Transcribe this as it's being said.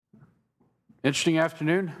Interesting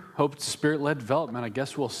afternoon. Hope it's spirit-led development. I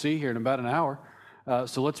guess we'll see here in about an hour.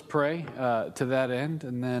 So let's pray to that end,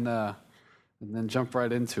 and then jump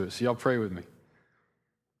right into it. So y'all pray with me.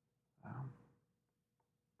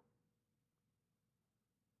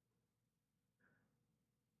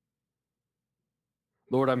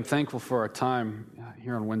 Lord, I'm thankful for our time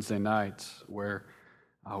here on Wednesday nights where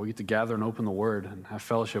we get to gather and open the Word and have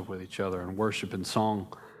fellowship with each other and worship and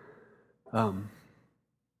song.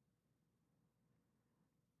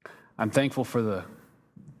 I'm thankful for the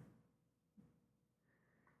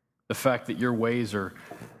fact that your ways are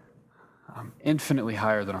infinitely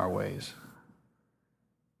higher than our ways.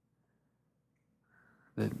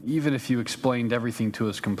 That even if you explained everything to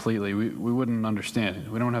us completely, we wouldn't understand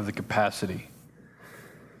it. We don't have the capacity.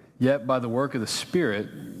 Yet by the work of the Spirit,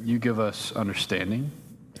 you give us understanding.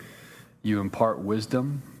 You impart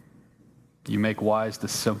wisdom. You make wise the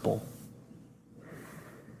simple.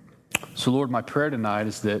 So, Lord, my prayer tonight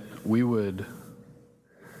is that we would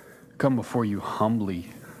come before you humbly,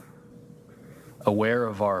 aware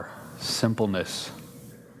of our simpleness,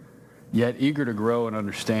 yet eager to grow in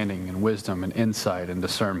understanding and wisdom and insight and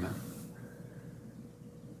discernment.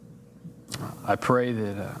 I pray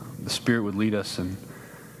that the Spirit would lead us in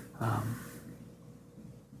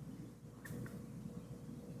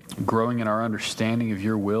growing in our understanding of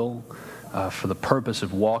your will for the purpose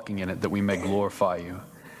of walking in it, that we may glorify you.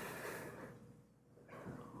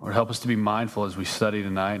 Lord, help us to be mindful as we study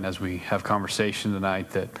tonight and as we have conversation tonight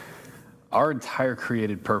that our entire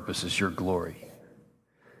created purpose is your glory.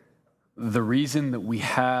 The reason that we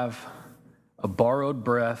have a borrowed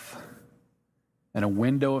breath and a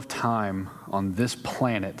window of time on this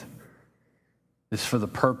planet is for the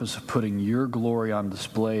purpose of putting your glory on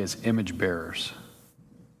display as image bearers.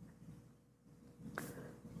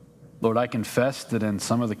 Lord, I confess that in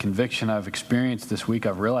some of the conviction I've experienced this week,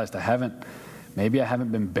 I've realized maybe I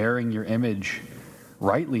haven't been bearing your image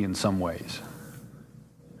rightly in some ways.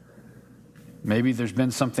 Maybe there's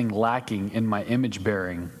been something lacking in my image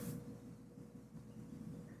bearing.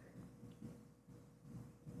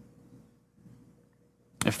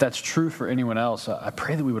 If that's true for anyone else, I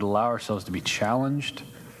pray that we would allow ourselves to be challenged,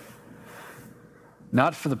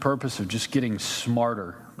 not for the purpose of just getting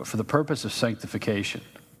smarter, but for the purpose of sanctification.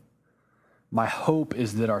 My hope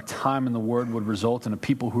is that our time in the Word would result in a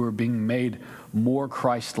people who are being made more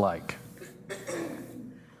Christ-like.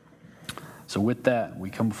 So with that, we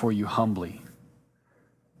come before you humbly,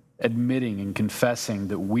 admitting and confessing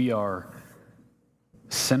that we are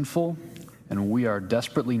sinful and we are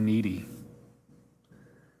desperately needy.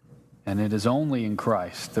 And it is only in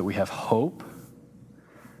Christ that we have hope,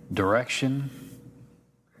 direction,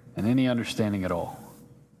 and any understanding at all.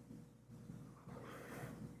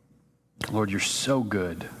 Lord, you're so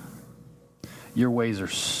good. Your ways are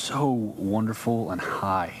so wonderful and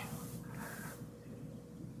high.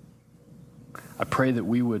 I pray that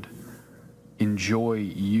we would enjoy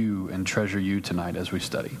you and treasure you tonight as we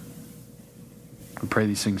study. We pray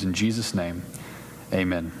these things in Jesus' name.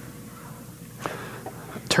 Amen.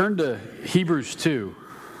 Turn to Hebrews 2.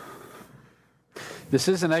 This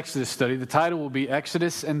is an Exodus study. The title will be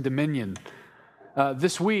Exodus and Dominion.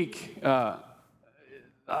 This week,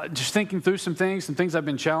 just thinking through some things I've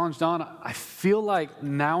been challenged on, I feel like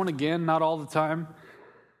now and again, not all the time,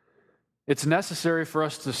 it's necessary for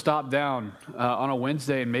us to stop down on a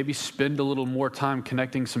Wednesday and maybe spend a little more time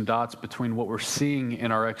connecting some dots between what we're seeing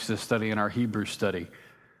in our Exodus study and our Hebrew study.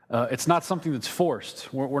 It's not something that's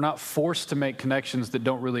forced. We're not forced to make connections that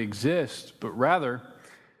don't really exist, but rather,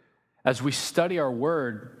 as we study our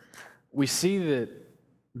word, we see that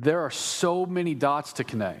there are so many dots to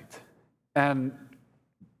connect. And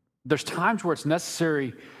there's times where it's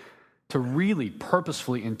necessary to really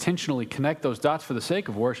purposefully, intentionally connect those dots for the sake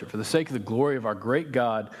of worship, for the sake of the glory of our great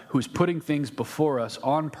God who is putting things before us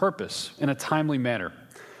on purpose in a timely manner.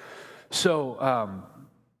 So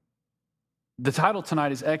the title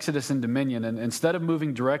tonight is Exodus and Dominion, and instead of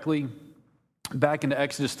moving directly back into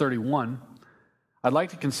Exodus 31, I'd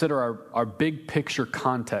like to consider our big picture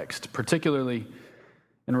context, particularly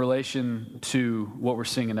in relation to what we're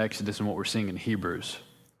seeing in Exodus and what we're seeing in Hebrews.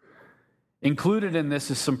 Included in this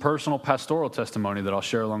is some personal pastoral testimony that I'll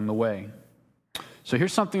share along the way. So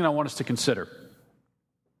here's something I want us to consider.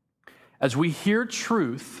 As we hear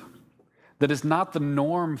truth that is not the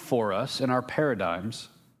norm for us in our paradigms,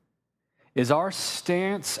 is our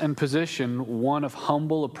stance and position one of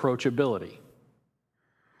humble approachability?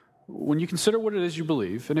 When you consider what it is you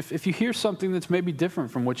believe, and if you hear something that's maybe different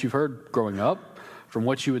from what you've heard growing up, from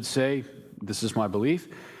what you would say, this is my belief,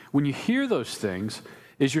 when you hear those things,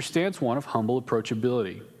 is your stance one of humble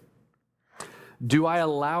approachability? Do I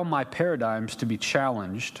allow my paradigms to be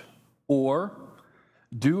challenged, or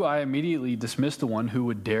do I immediately dismiss the one who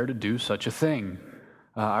would dare to do such a thing?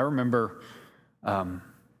 I remember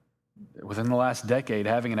within the last decade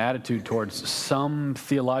having an attitude towards some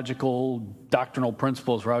theological, doctrinal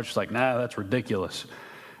principles where I was just like, nah, that's ridiculous.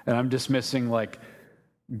 And I'm dismissing like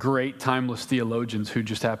great timeless theologians who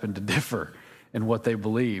just happen to differ in what they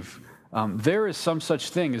believe. There is some such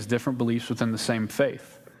thing as different beliefs within the same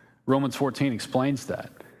faith. Romans 14 explains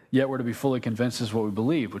that. Yet we're to be fully convinced is what we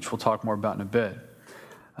believe, which we'll talk more about in a bit.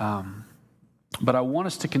 But I want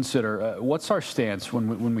us to consider what's our stance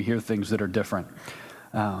when we hear things that are different.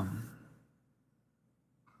 I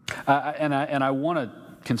want to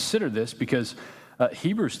consider this because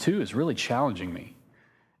Hebrews 2 is really challenging me.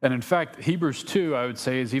 And in fact, Hebrews 2, I would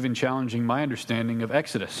say, is even challenging my understanding of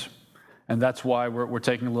Exodus. And that's why we're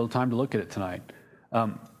taking a little time to look at it tonight.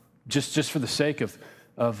 Just for the sake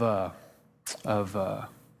of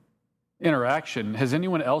interaction, has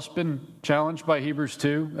anyone else been challenged by Hebrews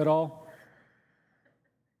 2 at all?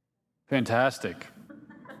 Fantastic.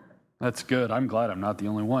 That's good. I'm glad I'm not the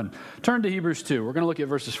only one. Turn to Hebrews 2. We're going to look at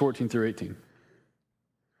verses 14 through 18.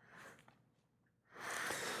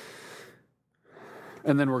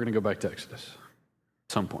 And then we're going to go back to Exodus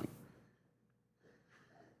at some point.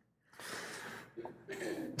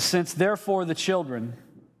 Since therefore the children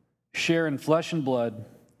share in flesh and blood,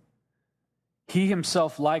 he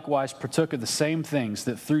himself likewise partook of the same things,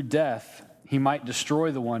 that through death he might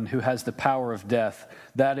destroy the one who has the power of death,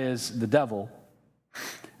 that is, the devil,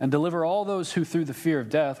 and deliver all those who through the fear of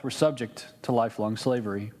death were subject to lifelong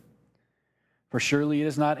slavery. For surely it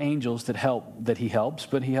is not angels that he helps,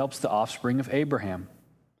 but he helps the offspring of Abraham,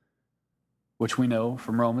 which we know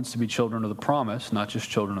from Romans to be children of the promise, not just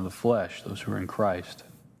children of the flesh, those who are in Christ.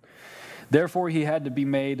 Therefore he had to be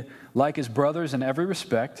made like his brothers in every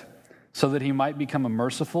respect, so that he might become a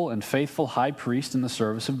merciful and faithful high priest in the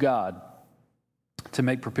service of God, to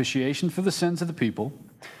make propitiation for the sins of the people.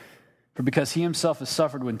 For because he himself has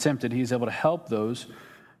suffered when tempted, he is able to help those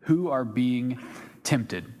who are being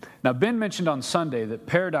tempted. Now, Ben mentioned on Sunday that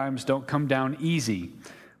paradigms don't come down easy.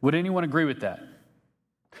 Would anyone agree with that?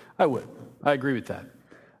 I would. I agree with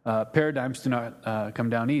that. Paradigms do not come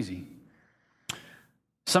down easy.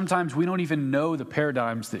 Sometimes we don't even know the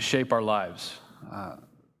paradigms that shape our lives.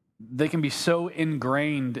 They can be so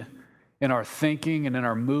ingrained in our thinking and in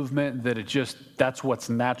our movement that that's what's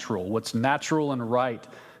natural. What's natural and right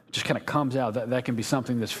just kind of comes out. That can be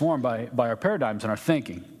something that's formed by our paradigms and our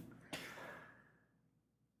thinking.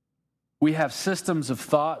 We have systems of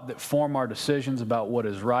thought that form our decisions about what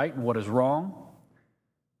is right and what is wrong,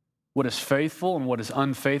 what is faithful and what is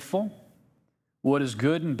unfaithful, what is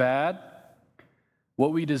good and bad,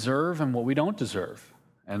 what we deserve and what we don't deserve,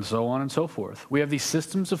 and so on and so forth. We have these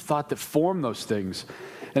systems of thought that form those things.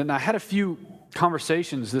 And I had a few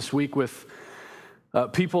conversations this week with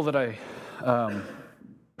people that I,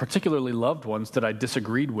 particularly loved ones, that I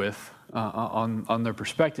disagreed with on their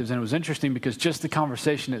perspectives. And it was interesting because just the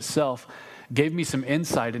conversation itself gave me some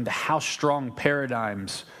insight into how strong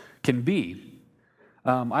paradigms can be.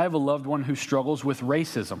 I have a loved one who struggles with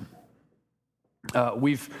racism.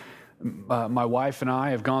 My wife and I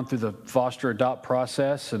have gone through the foster adopt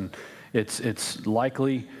process, and it's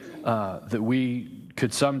likely that we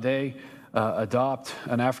could someday adopt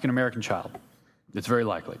an African American child. It's very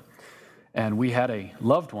likely. And we had a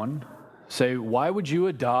loved one say, "Why would you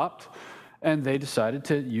adopt?" And they decided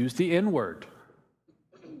to use the N-word.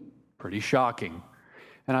 Pretty shocking.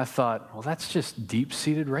 And I thought, well, that's just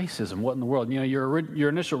deep-seated racism. What in the world? Your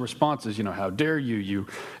initial response is, how dare you, you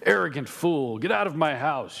arrogant fool, get out of my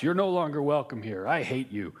house. You're no longer welcome here. I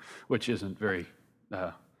hate you, which isn't very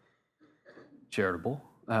charitable.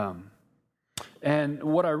 And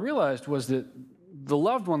what I realized was that the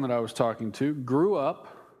loved one that I was talking to grew up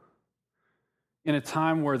in a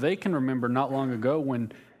time where they can remember not long ago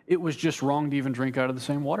when it was just wrong to even drink out of the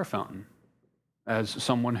same water fountain as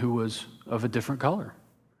someone who was of a different color.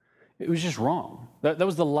 It was just wrong. That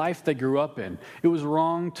was the life they grew up in. It was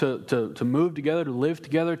wrong to move together, to live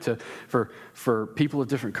together, for people of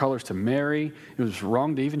different colors to marry. It was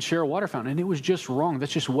wrong to even share a water fountain, and it was just wrong.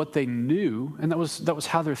 That's just what they knew, and that was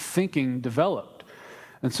how their thinking developed.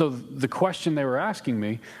 And so the question they were asking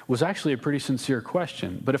me was actually a pretty sincere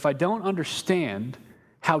question. But if I don't understand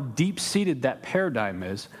how deep-seated that paradigm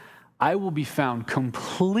is, I will be found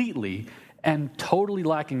completely and totally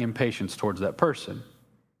lacking in patience towards that person.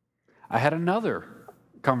 I had another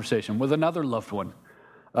conversation with another loved one.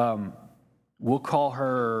 We'll call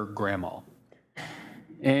her Grandma.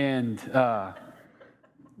 And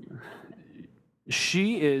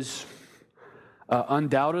she is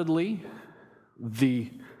undoubtedly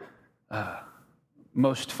the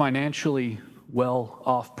most financially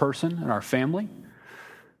well-off person in our family.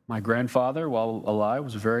 My grandfather, while alive,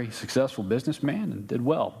 was a very successful businessman and did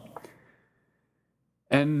well.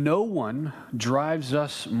 And no one drives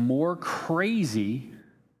us more crazy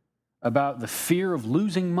about the fear of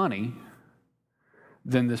losing money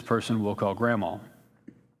than this person we'll call Grandma.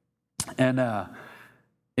 And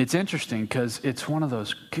it's interesting because it's one of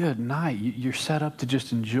those, good night, you're set up to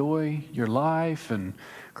just enjoy your life, and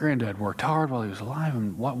Granddad worked hard while he was alive,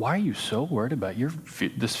 and why are you so worried about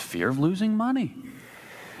this fear of losing money?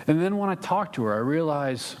 And then when I talk to her, I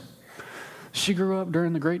realize she grew up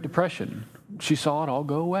during the Great Depression. She saw it all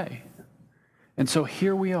go away. And so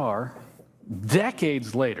here we are,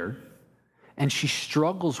 decades later, and she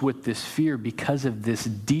struggles with this fear because of this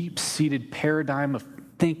deep-seated paradigm of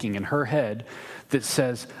thinking in her head that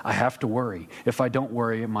says, I have to worry. If I don't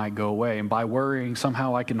worry, it might go away. And by worrying,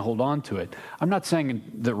 somehow I can hold on to it. I'm not saying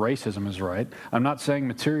that racism is right. I'm not saying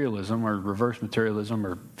materialism or reverse materialism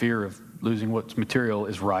or fear of losing what's material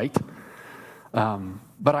is right.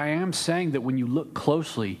 But I am saying that when you look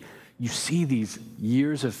closely, you see these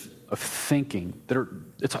years of thinking that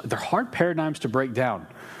they're hard paradigms to break down.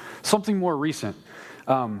 Something more recent.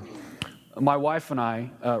 My wife and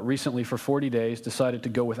I recently, for 40 days, decided to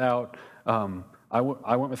go without. I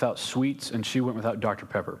went without sweets, and she went without Dr.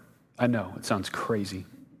 Pepper. I know, it sounds crazy.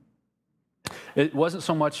 It wasn't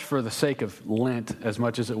so much for the sake of Lent as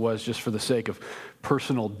much as it was just for the sake of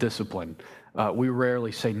personal discipline. We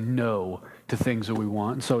rarely say no to things that we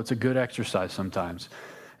want, and so it's a good exercise sometimes.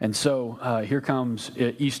 And so here comes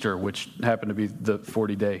Easter, which happened to be the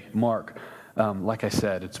 40-day mark. Like I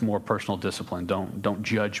said, it's more personal discipline. Don't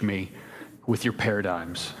judge me with your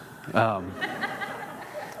paradigms.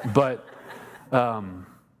 But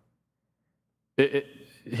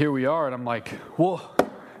here we are, and I'm like, well,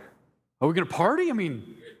 are we going to party? I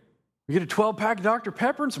mean, we get a 12-pack of Dr.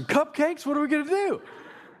 Pepper and some cupcakes? What are we going to do?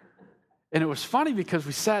 And it was funny because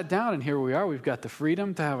we sat down, and here we are. We've got the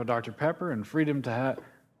freedom to have a Dr. Pepper and freedom to have...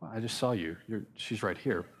 Well, I just saw you. She's right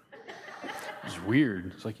here. It's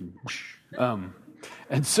weird. It's like you...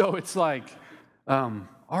 and so it's like, all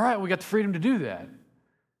right, we got the freedom to do that.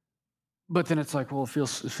 But then it's like, well, it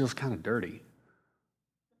feels kind of dirty.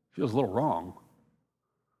 It feels a little wrong.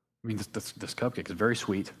 I mean, this cupcake is very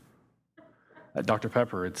sweet. Dr.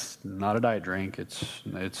 Pepper, it's not a diet drink.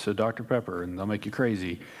 It's a Dr. Pepper, and they'll make you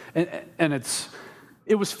crazy. And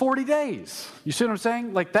it was 40 days. You see what I'm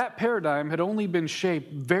saying? Like, that paradigm had only been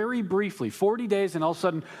shaped very briefly, 40 days, and all of a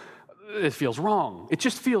sudden, it feels wrong. It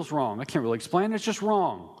just feels wrong. I can't really explain it. It's just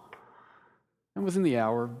wrong. And within the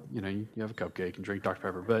hour, you have a cupcake and drink Dr.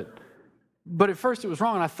 Pepper. But at first it was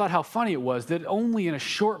wrong, and I thought how funny it was that only in a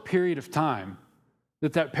short period of time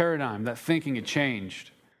that paradigm, that thinking had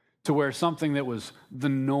changed to where something that was the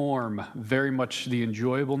norm, very much the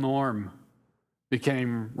enjoyable norm,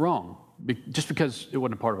 became wrong, just because it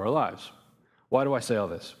wasn't a part of our lives. Why do I say all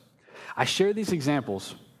this? I share these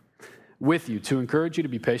examples with you to encourage you to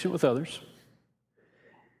be patient with others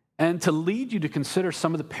and to lead you to consider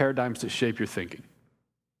some of the paradigms that shape your thinking.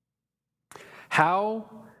 How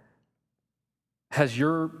has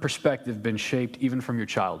your perspective been shaped even from your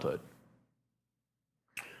childhood?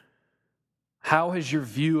 How has your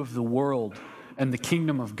view of the world and the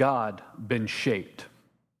kingdom of God been shaped?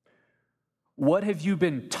 What have you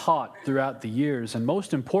been taught throughout the years? And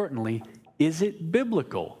most importantly, is it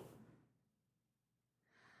biblical?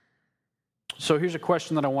 So here's a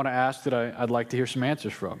question that I want to ask that I'd like to hear some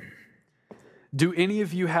answers from. Do any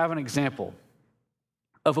of you have an example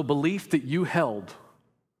of a belief that you held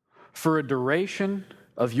for a duration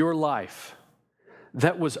of your life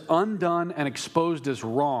that was undone and exposed as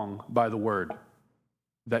wrong by the word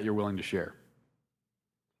that you're willing to share?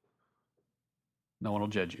 No one will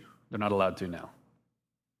judge you. They're not allowed to now.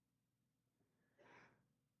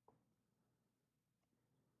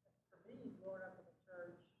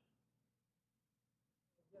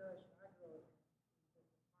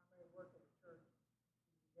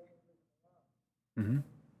 Mm-hmm.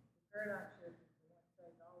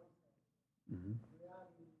 Mm-hmm.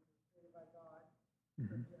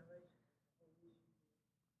 Mm-hmm.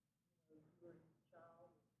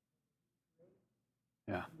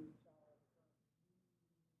 Yeah.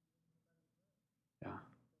 Yeah.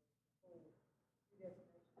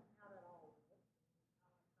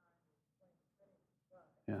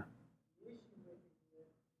 Yeah.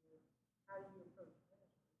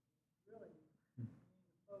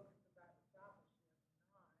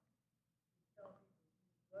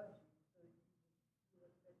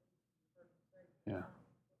 Yeah.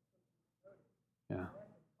 Yeah.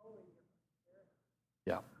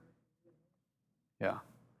 Yeah.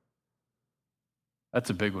 That's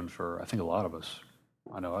a big one for, I think, a lot of us.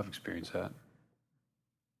 I know I've experienced that.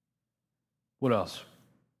 What else?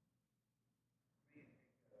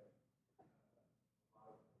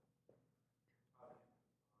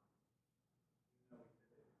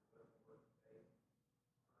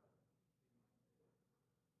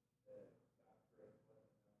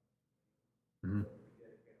 Mm-hmm.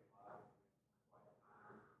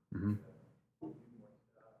 Mm-hmm.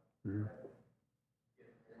 Mm-hmm.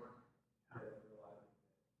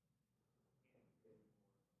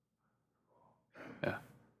 Yeah.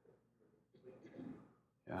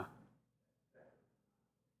 Yeah.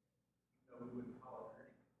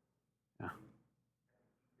 Yeah.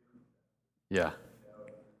 Yeah.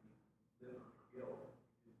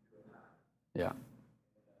 Yeah.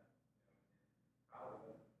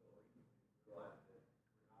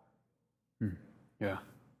 Mm. Yeah.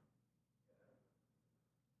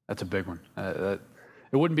 That's a big one. It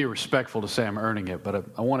wouldn't be respectful to say I'm earning it, but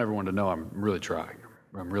I want everyone to know I'm really trying.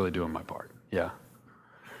 I'm really doing my part. Yeah.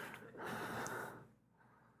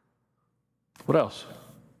 What else?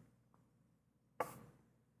 I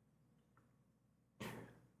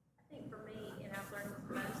think for me, and I've learned this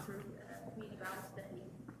most through community Bible study,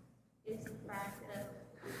 is the fact of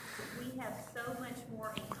we have so much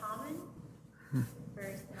more in common,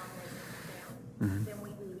 various denominations down, than we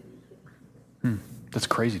do. That's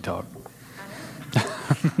crazy talk. I know.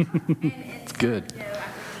 And It's good. I can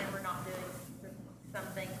remember not doing some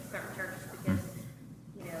things in certain churches because,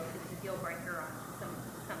 it's a deal breaker on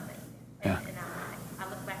something. Yeah. And I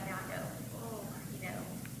look back now and go,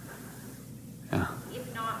 Yeah. if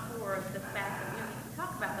not for the fact that when we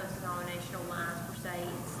talk about those denominational lines, per se,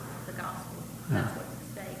 it's the gospel. That's what's at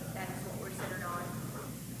stake. That's what we're centered on.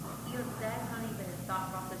 That's not even a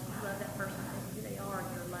thought process. You love that person because who they are, and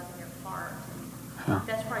you're loving their heart. Yeah.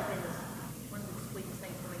 That's probably been one of the sweetest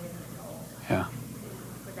things for me as an adult. Yeah.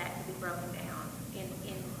 For that to be broken down in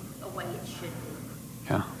a way it should be.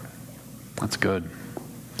 Yeah. That's good.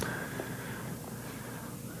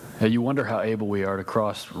 Yeah, you wonder how able we are to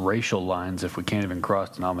cross racial lines if we can't even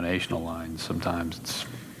cross denominational lines. Sometimes it's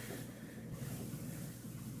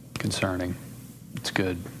concerning. It's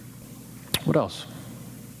good. What else?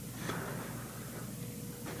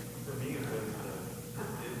 For me, it was the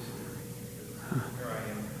kids because here I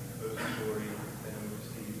am, post-story, and we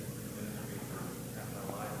received ministry for half my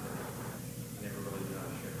life, and I never really did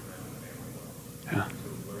not share around the family well. Yeah. So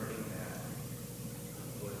learning that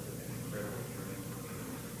was an incredible journey for me.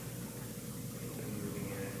 And moving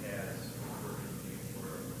in it as working for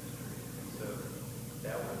a ministry. And so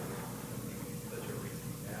that was such a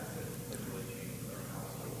recent asset that really changed our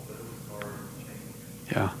household, but it was hard to change.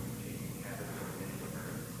 Yeah. Changing habits of many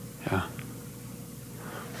different. Yeah.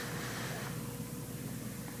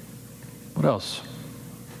 What else?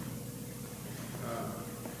 I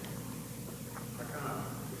kind of,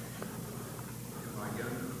 in my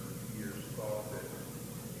younger years, thought that it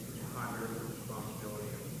was primarily the responsibility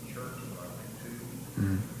of the church that I went to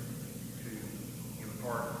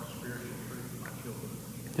impart spiritual truth to my children.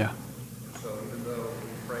 Yeah. So even though we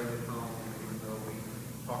prayed at home, even though we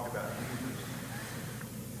talked about Jesus,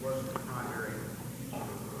 it wasn't the primary sort of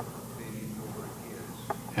thing for the kids.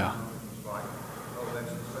 Yeah. It was like, oh, that's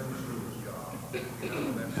the Sunday school's job.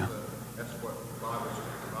 That's what Bible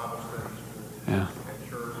studies for Yeah. at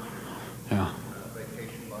church. Yeah.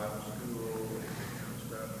 Vacation Bible school and that kind of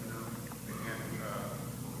stuff, And man, I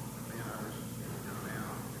was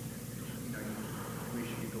now, you wish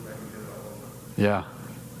you could go back and do it all over Yeah.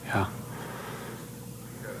 Yeah.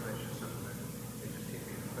 because that's just something that they just hit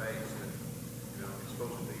me in the face that, it's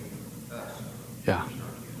supposed to be us. Yeah. It's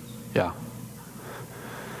not kids. Yeah.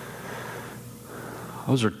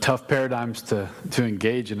 Those are tough paradigms to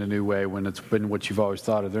engage in a new way when it's been what you've always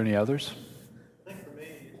thought. Are there any others? I think for me,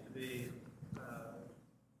 it used to be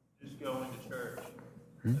just going to church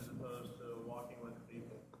as opposed to walking with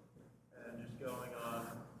people, and just going on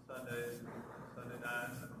Sundays, and Sunday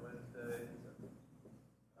nights, and Wednesdays, and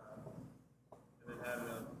then having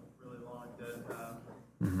a really long dead time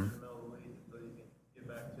in the middle of the week until you can get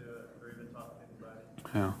back to it or even talk to anybody,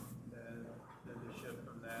 Yeah. and then to shift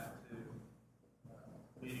from that to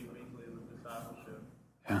meeting weekly with discipleship.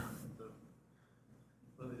 Yeah. It's a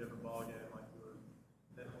completely different ballgame, like you were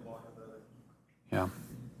different walk with others. Yeah.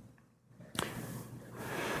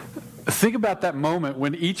 Think about that moment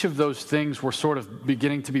when each of those things were sort of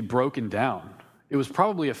beginning to be broken down. It was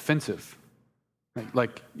probably offensive.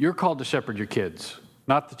 Like you're called to shepherd your kids,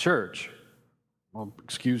 not the church. Well,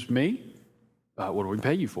 excuse me? What do we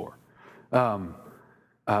pay you for?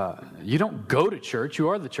 You don't go to church, you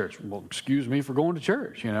are the church. Well, excuse me for going to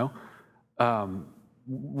church,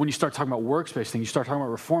 when you start talking about works-based things, you start talking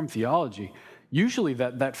about Reformed theology, usually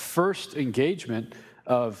that first engagement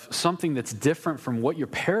of something that's different from what your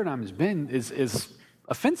paradigm has been is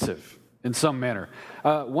offensive in some manner.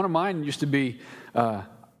 One of mine used to be,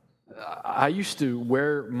 I used to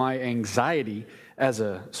wear my anxiety as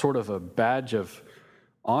a sort of a badge of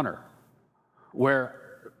honor, where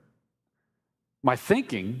my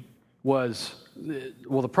thinking was,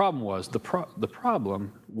 well, the problem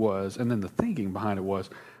was, and then the thinking behind it was,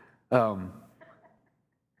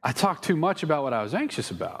 I talked too much about what I was anxious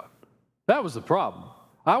about. That was the problem.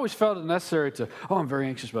 I always felt it necessary to, I'm very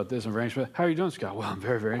anxious about this, I'm very anxious about that. How are you doing, Scott? Well, I'm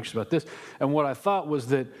very, very anxious about this. And what I thought was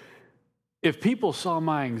that if people saw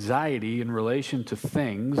my anxiety in relation to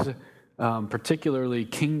things, particularly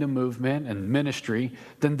kingdom movement and ministry,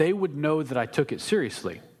 then they would know that I took it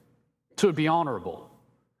seriously. So it would be honorable.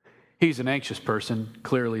 He's an anxious person.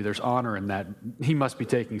 Clearly, there's honor in that. He must be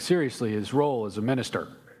taking seriously his role as a minister.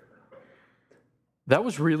 That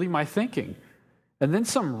was really my thinking. And then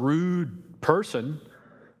some rude person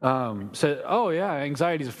said, oh, yeah,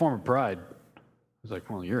 anxiety is a form of pride. I was like,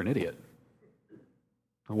 well, you're an idiot.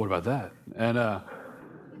 What about that?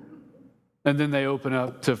 And then they open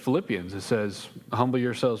up to Philippians. It says, humble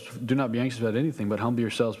yourselves, do not be anxious about anything, but humble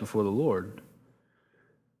yourselves before the Lord.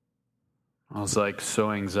 I was like,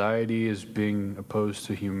 so anxiety is being opposed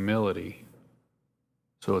to humility.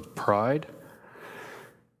 So it's pride?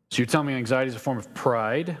 So you're telling me anxiety is a form of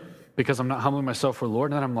pride because I'm not humbling myself for the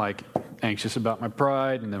Lord? And then I'm like anxious about my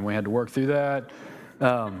pride, and then we had to work through that.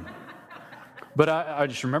 But I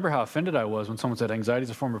just remember how offended I was when someone said anxiety is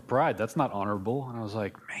a form of pride. That's not honorable. And I was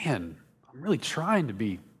like, man, I'm really trying to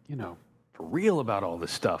be, for real about all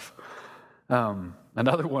this stuff.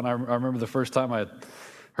 Another one, I remember the first time I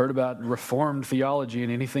heard about Reformed theology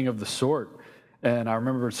and anything of the sort. And I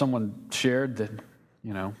remember someone shared that,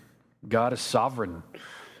 God is sovereign.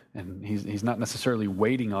 And he's not necessarily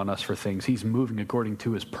waiting on us for things. He's moving according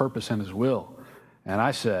to his purpose and his will. And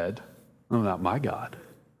I said, oh, not my God.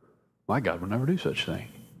 My God would never do such a thing.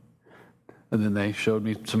 And then they showed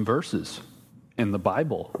me some verses in the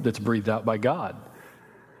Bible that's breathed out by God.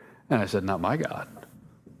 And I said, not my God.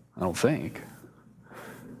 I don't think.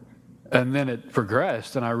 And then it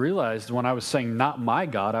progressed, and I realized when I was saying not my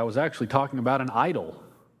God, I was actually talking about an idol.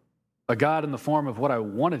 A God in the form of what I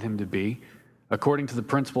wanted him to be, according to the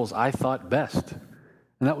principles I thought best.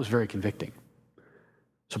 And that was very convicting.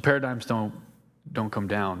 So paradigms don't come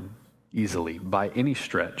down easily by any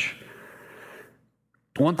stretch.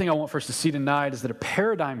 One thing I want for us to see tonight is that a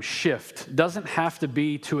paradigm shift doesn't have to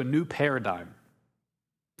be to a new paradigm.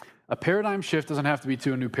 A paradigm shift doesn't have to be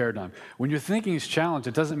to a new paradigm. When your thinking is challenged,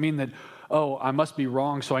 it doesn't mean that, I must be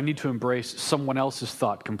wrong, so I need to embrace someone else's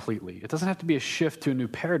thought completely. It doesn't have to be a shift to a new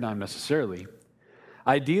paradigm necessarily.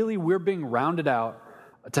 Ideally, we're being rounded out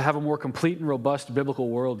to have a more complete and robust biblical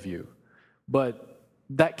worldview. But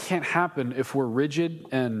that can't happen if we're rigid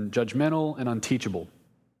and judgmental and unteachable.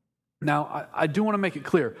 Now, I do want to make it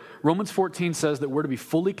clear. Romans 14 says that we're to be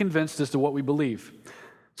fully convinced as to what we believe.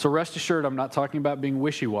 So rest assured, I'm not talking about being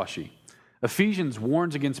wishy-washy. Ephesians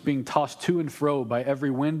warns against being tossed to and fro by every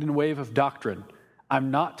wind and wave of doctrine. I'm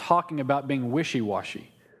not talking about being wishy-washy.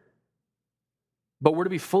 But we're to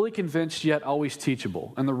be fully convinced yet always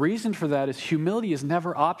teachable. And the reason for that is humility is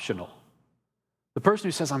never optional. The person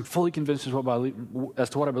who says, I'm fully convinced as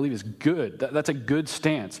to what I believe is good, that's a good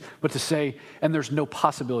stance. But to say, and there's no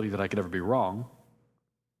possibility that I could ever be wrong,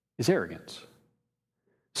 is arrogance.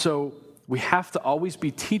 So we have to always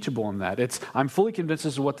be teachable in that. I'm fully convinced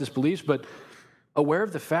as to what this believes, but aware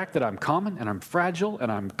of the fact that I'm common and I'm fragile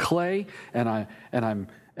and I'm clay and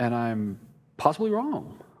I'm possibly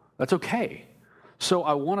wrong. That's okay. So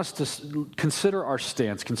I want us to consider our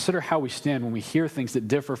stance, consider how we stand when we hear things that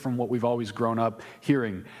differ from what we've always grown up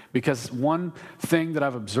hearing. Because one thing that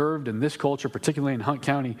I've observed in this culture, particularly in Hunt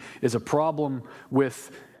County, is a problem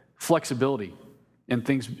with flexibility in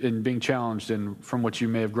things in being challenged and from what you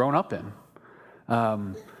may have grown up in.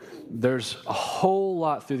 There's a whole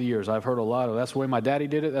lot through the years. I've heard a lot of, that's the way my daddy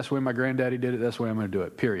did it, that's the way my granddaddy did it, that's the way I'm going to do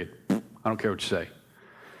it, period. I don't care what you say.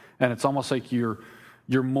 And it's almost like you're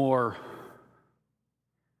more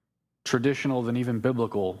traditional than even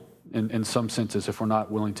biblical in some senses if we're not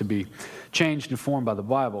willing to be changed and formed by the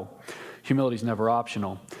Bible. Humility is never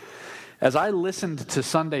optional. As I listened to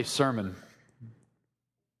Sunday's sermon,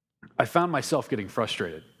 I found myself getting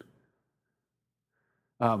frustrated.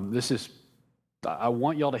 I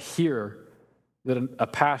want y'all to hear that a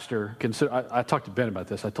pastor consider. I talked to Ben about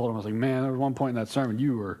this. I told him, I was like, man, there was one point in that sermon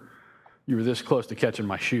you were this close to catching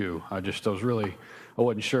my shoe. I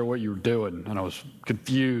wasn't sure what you were doing, and I was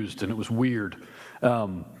confused, and it was weird.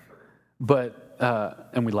 But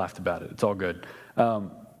and we laughed about it. It's all good.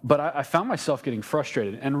 But I found myself getting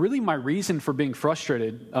frustrated. And really my reason for being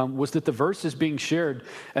frustrated was that the verses being shared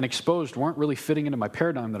and exposed weren't really fitting into my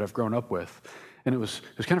paradigm that I've grown up with. And it was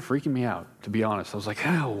kind of freaking me out, to be honest. I was like,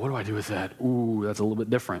 oh, what do I do with that? Ooh, that's a little bit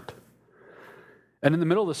different. And in the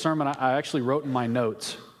middle of the sermon, I actually wrote in my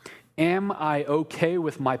notes, am I okay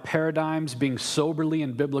with my paradigms being soberly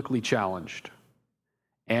and biblically challenged?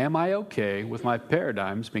 Am I okay with my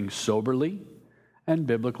paradigms being soberly and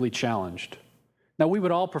biblically challenged? Now, we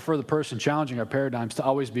would all prefer the person challenging our paradigms to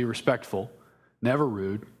always be respectful, never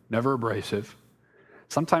rude, never abrasive.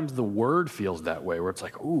 Sometimes the word feels that way, where it's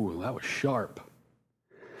like, ooh, that was sharp.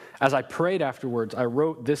 As I prayed afterwards, I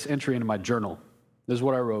wrote this entry into my journal. This is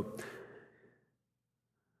what I wrote.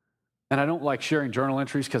 And I don't like sharing journal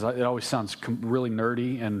entries because it always sounds really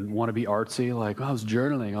nerdy and want to be artsy, like, I was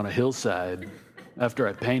journaling on a hillside after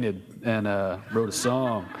I painted and wrote a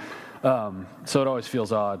song. So it always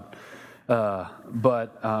feels odd.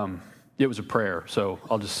 But it was a prayer, so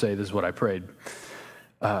I'll just say this is what I prayed.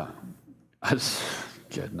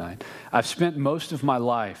 Good night. I've spent most of my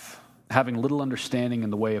life having little understanding in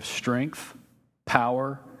the way of strength,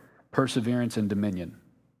 power, perseverance, and dominion.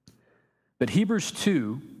 But Hebrews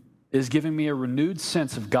 2 is giving me a renewed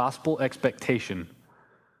sense of gospel expectation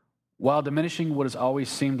while diminishing what has always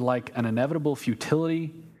seemed like an inevitable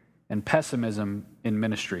futility and pessimism in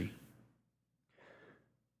ministry.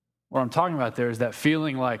 What I'm talking about there is that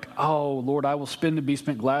feeling like, oh, Lord, I will spend and be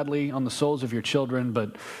spent gladly on the souls of your children,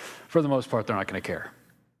 but for the most part, they're not going to care.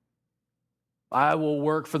 I will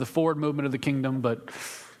work for the forward movement of the kingdom, but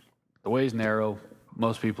the way's narrow.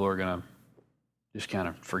 Most people are going to just kind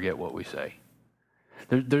of forget what we say.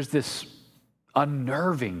 There's this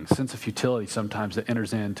unnerving sense of futility sometimes that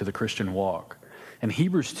enters into the Christian walk. And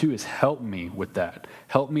Hebrews 2 has helped me with that.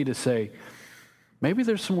 Helped me to say, maybe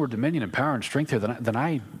there's some more dominion and power and strength here than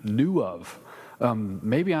I knew of.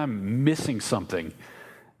 Maybe I'm missing something.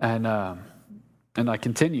 And I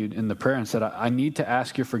continued in the prayer and said, I need to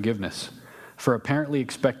ask your forgiveness for apparently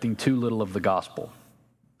expecting too little of the gospel.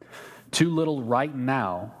 Too little right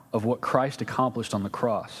now of what Christ accomplished on the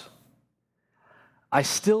cross. I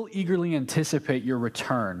still eagerly anticipate your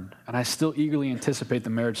return, and I still eagerly anticipate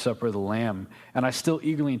the marriage supper of the Lamb, and I still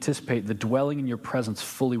eagerly anticipate the dwelling in your presence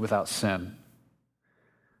fully without sin.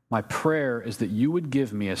 My prayer is that you would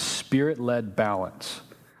give me a spirit-led balance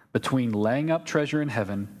between laying up treasure in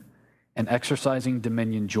heaven and exercising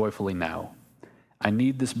dominion joyfully now. I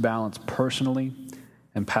need this balance personally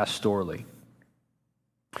and pastorally.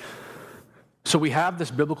 So we have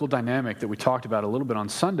this biblical dynamic that we talked about a little bit on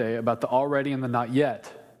Sunday about the already and the not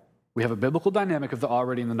yet. We have a biblical dynamic of the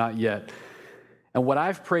already and the not yet. And what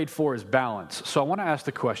I've prayed for is balance. So I want to ask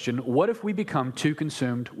the question, what if we become too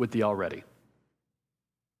consumed with the already?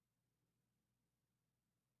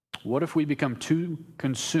 What if we become too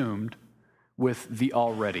consumed with the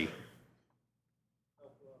already?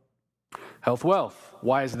 Health, wealth.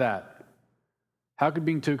 Why is that? How could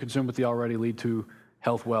being too consumed with the already lead to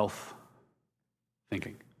health, wealth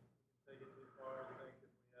thinking? Take it too far, I think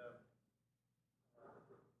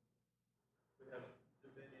if we have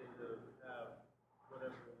dominion to have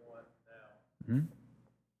whatever we want now. Mm-hmm.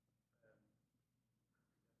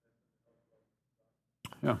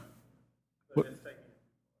 Yeah. But it's taking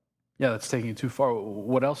Yeah, that's taking it too far.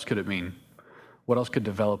 What else could it mean? What else could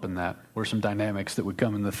develop in that? What are some dynamics that would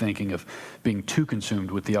come in the thinking of being too consumed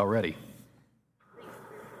with the already?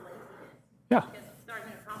 Yeah. Because it's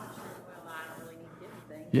starting to accomplish this, well, I don't really need to do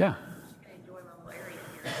anything. Yeah. I'm just going to enjoy my little area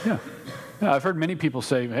here. Yeah. I've heard many people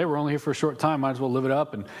say, hey, we're only here for a short time. Might as well live it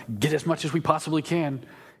up and get as much as we possibly can.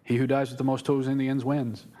 He who dies with the most toes in the ends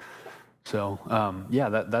wins. So,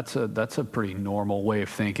 that's a pretty normal way of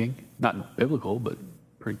thinking. Not biblical, but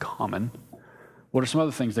pretty common. What are some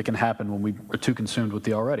other things that can happen when we are too consumed with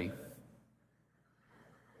the already?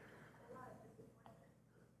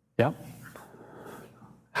 Yeah.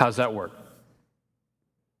 How's that work?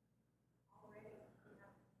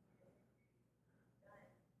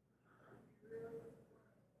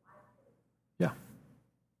 Yeah.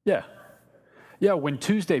 Yeah. Yeah, when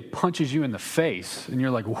Tuesday punches you in the face and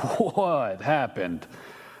you're like, what happened?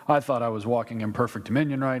 I thought I was walking in perfect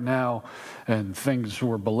dominion right now, and things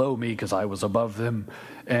were below me because I was above them,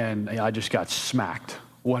 and I just got smacked.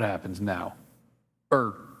 What happens now?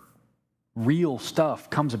 Or real stuff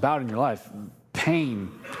comes about in your life.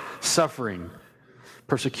 Pain, suffering,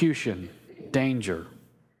 persecution, danger,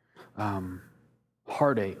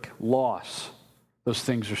 heartache, loss. Those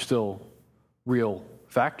things are still real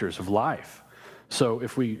factors of life. So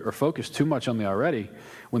if we are focused too much on the already,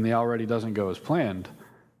 when the already doesn't go as planned,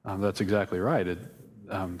 that's exactly right.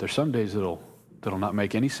 There's some days it'll that'll not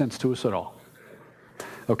make any sense to us at all.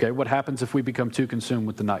 Okay, what happens if we become too consumed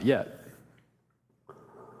with the not yet?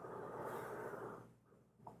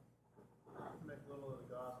 Make little of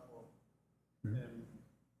the gospel and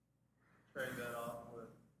trade that off with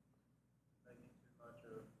making too much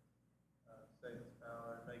of Satan's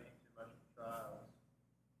power and making too much of trials.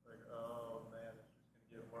 Like, oh man, it's just going to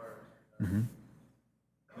get worse. Mm-hmm.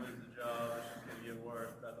 I lose the job, it's just going to get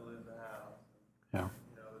worse. About to lose the house. Yeah.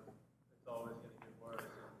 It's always going to get worse.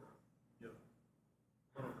 And give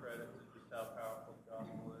little credit to just how powerful the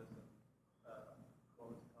gospel is and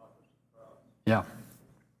what was accomplished for us. Yeah.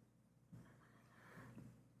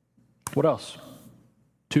 What else?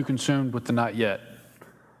 Too consumed with the not yet.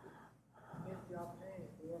 Miss the opportunity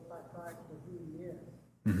to glorify Christ for who he is.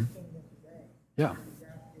 Mm-hmm. Kingdom today. Yeah. He's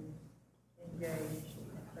active, engaged, and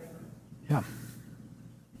faithful. Yeah.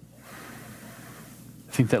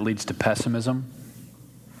 I think that leads to pessimism,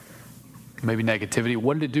 maybe negativity.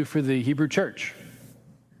 What did it do for the Hebrew church?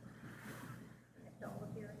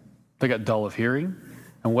 They got dull of hearing.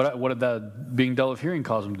 And what did that being dull of hearing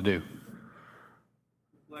cause them to do?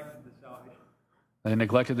 Neglected the salvation. They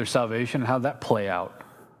neglected their salvation. How did that play out?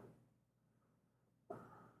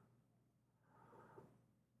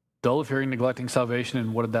 Dull of hearing, neglecting salvation,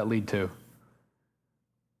 and what did that lead to?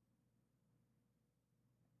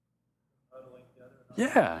 Huddling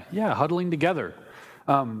together. Yeah, huddling together.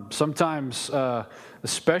 Sometimes,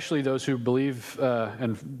 especially those who believe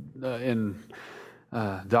in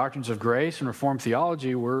doctrines of grace and Reformed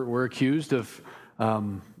theology, we're accused of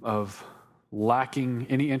lacking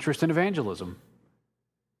any interest in evangelism.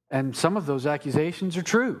 And some of those accusations are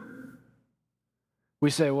true. We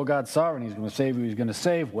say, well, God's sovereign. He's going to save who he's going to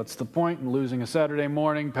save. What's the point in losing a Saturday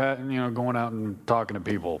morning, going out and talking to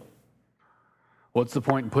people? What's the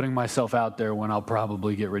point in putting myself out there when I'll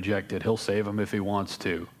probably get rejected? He'll save them if he wants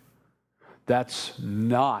to. That's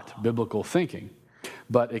not biblical thinking,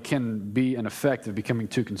 but it can be an effect of becoming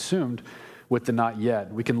too consumed with the not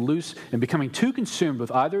yet. We can lose, in becoming too consumed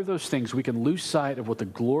with either of those things, we can lose sight of what the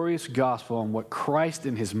glorious gospel and what Christ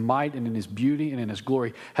in his might and in his beauty and in his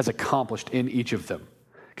glory has accomplished in each of them,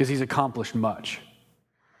 because he's accomplished much.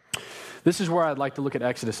 This is where I'd like to look at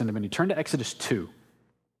Exodus in a minute. Turn to Exodus 2.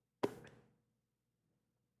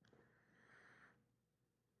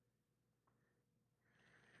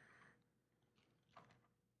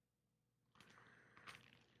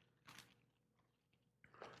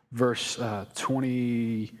 Verse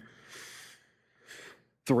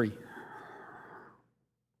 23.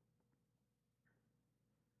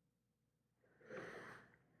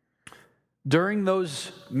 During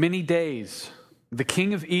those many days, the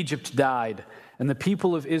king of Egypt died, and the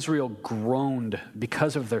people of Israel groaned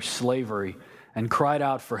because of their slavery and cried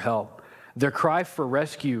out for help. Their cry for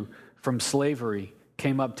rescue from slavery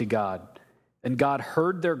came up to God, and God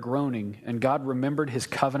heard their groaning, and God remembered his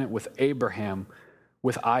covenant with Abraham,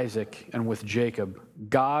 with Isaac, and with Jacob.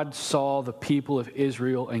 God saw the people of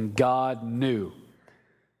Israel, and God knew.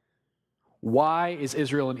 Why is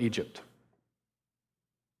Israel in Egypt?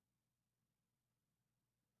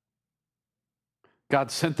 God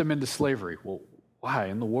sent them into slavery. Well, why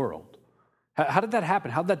in the world? How did that happen?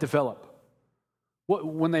 How did that develop?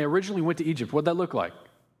 When they originally went to Egypt, what did that look like?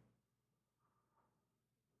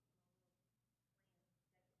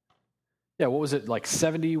 Yeah, what was it, like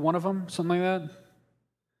 71 of them, something like that?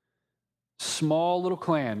 Small little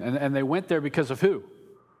clan. And they went there because of who?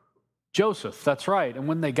 Joseph, that's right. And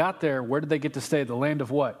when they got there, where did they get to stay? The land of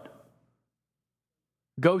what?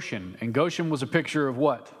 Goshen. And Goshen was a picture of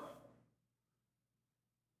what?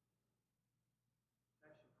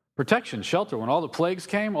 Protection, shelter. When all the plagues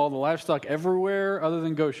came, all the livestock everywhere other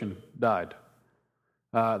than Goshen died.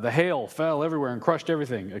 The hail fell everywhere and crushed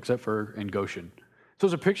everything except for in Goshen. So it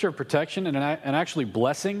was a picture of protection and actually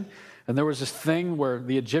blessing. And there was this thing where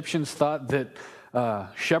the Egyptians thought that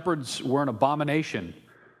shepherds were an abomination.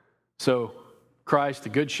 So Christ, the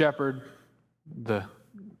good shepherd, the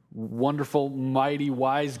wonderful, mighty,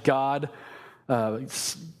 wise God,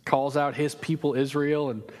 calls out his people Israel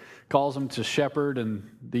and calls them to shepherd, and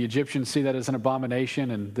the Egyptians see that as an abomination,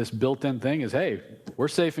 and this built-in thing is, hey, we're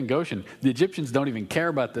safe in Goshen. The Egyptians don't even care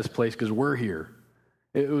about this place because we're here.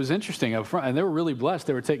 It was interesting up front, and they were really blessed.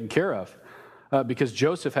 They were taken care of because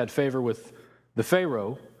Joseph had favor with the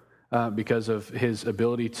Pharaoh because of his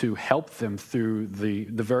ability to help them through the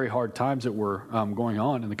very hard times that were going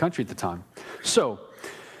on in the country at the time. So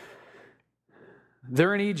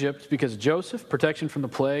they're in Egypt because of Joseph, protection from the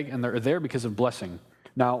plague, and they're there because of blessing.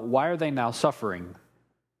 Now, why are they now suffering?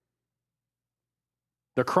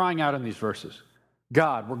 They're crying out in these verses.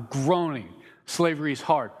 God, we're groaning. Slavery is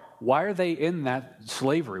hard. Why are they in that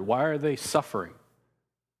slavery? Why are they suffering?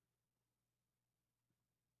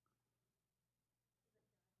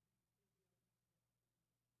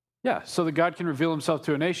 Yeah, so that God can reveal himself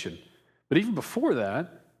to a nation. But even before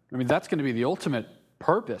that, I mean, that's going to be the ultimate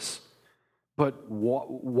purpose. But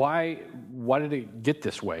why did it get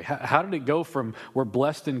this way? How did it go from we're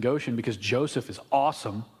blessed in Goshen because Joseph is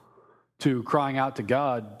awesome to crying out to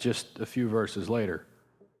God just a few verses later?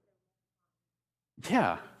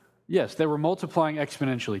 Yeah. Yes, they were multiplying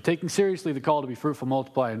exponentially, taking seriously the call to be fruitful,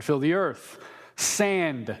 multiply, and fill the earth.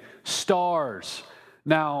 Sand, stars.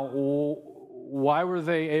 Now, why were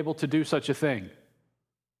they able to do such a thing?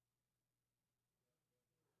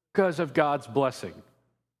 Because of God's blessing.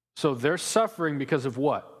 So they're suffering because of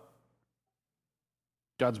what?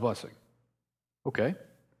 God's blessing. Okay.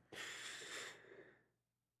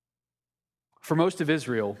 For most of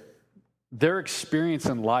Israel, their experience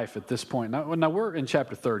in life at this point, now we're in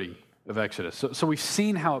chapter 30 of Exodus, so we've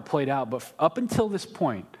seen how it played out, but up until this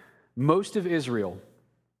point, most of Israel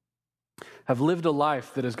have lived a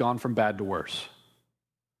life that has gone from bad to worse.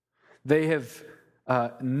 They have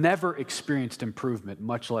never experienced improvement,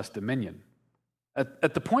 much less dominion.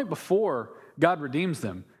 At the point before God redeems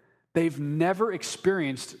them, they've never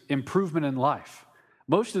experienced improvement in life.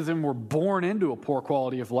 Most of them were born into a poor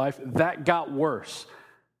quality of life. That got worse.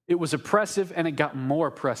 It was oppressive and it got more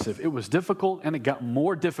oppressive. It was difficult and it got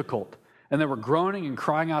more difficult. And they were groaning and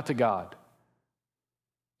crying out to God.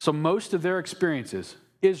 So most of their experiences,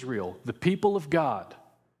 Israel, the people of God,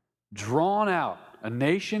 drawn out, a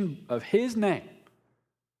nation of his name,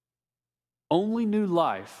 only knew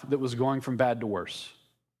life that was going from bad to worse.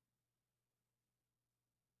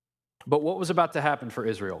 But what was about to happen for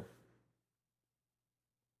Israel?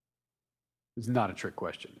 It's not a trick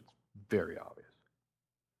question. It's very obvious.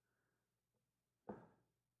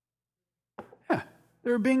 Yeah,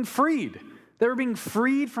 they were being freed. They were being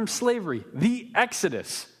freed from slavery. The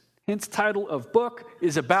Exodus, hence title of book,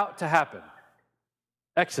 is about to happen.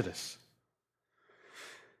 Exodus.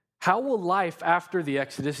 How will life after the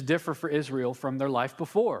Exodus differ for Israel from their life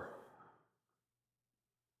before?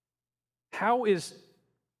 How is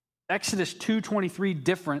Exodus 2:23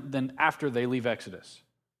 different than after they leave Exodus?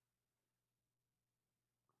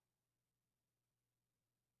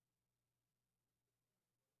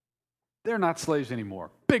 They're not slaves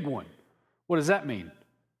anymore. Big one. What does that mean?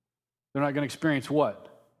 They're not going to experience what?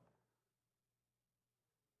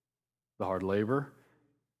 The hard labor,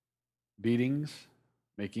 beatings,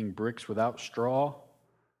 making bricks without straw.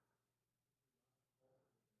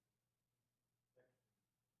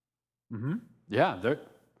 Yeah,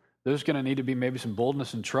 there's going to need to be maybe some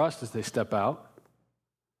boldness and trust as they step out.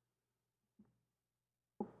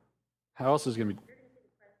 How else is going to be?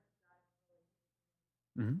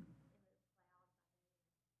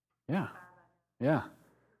 Yeah. Yeah.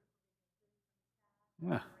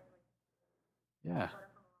 Yeah. Yeah.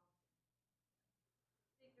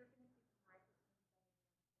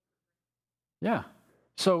 Yeah.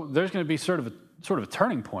 So there's going to be sort of a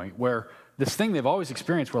turning point where this thing they've always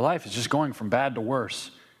experienced where life is just going from bad to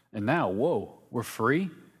worse. And now, whoa, we're free.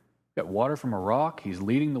 We've got water from a rock. He's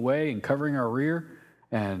leading the way and covering our rear.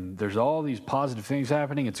 And there's all these positive things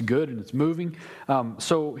happening. It's good and it's moving.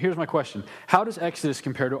 So here's my question. How does Exodus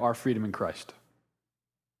compare to our freedom in Christ?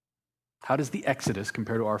 How does the Exodus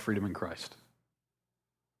compare to our freedom in Christ?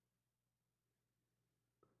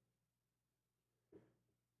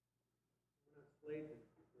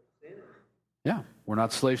 Yeah, we're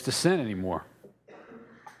not slaves to sin anymore.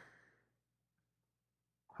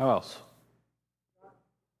 How else?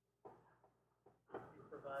 He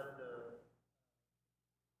provided a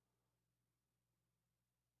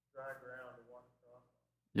dry ground to walk across.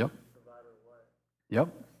 Yep. He provided a way. Yep.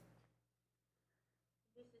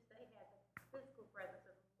 Just as they had the physical presence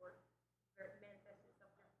of the Lord, where it manifested in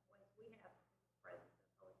some different ways, we have the presence of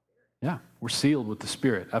the Holy Spirit. Yeah, we're sealed with the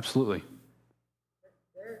Spirit. Absolutely.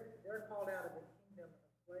 They're called out of the kingdom of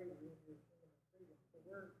slavery into the kingdom of freedom. So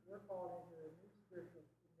we're called into a new spiritual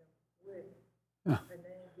kingdom with Yeah. the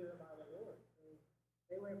name given by the Lord. So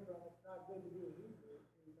they went from it's not good to be a Hebrew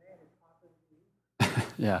to man it's popular to be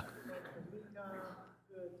Hebrew. Yeah. But to become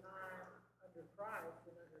to a time under Christ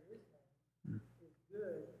and under his name is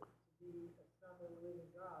good to be a son of the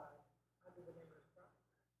living God under the name of Christ.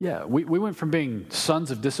 Yeah, we went from being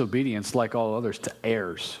sons of disobedience like all others to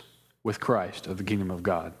heirs with Christ of the kingdom of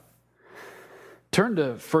God. Turn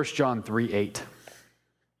to 1 John 3:8.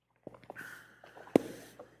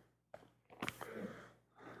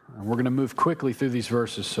 And we're going to move quickly through these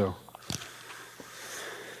verses. So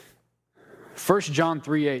 1 John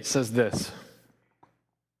 3:8 says this.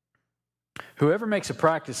 Whoever makes a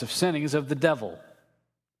practice of sinning is of the devil.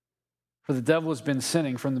 For the devil has been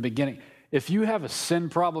sinning from the beginning. if you have a sin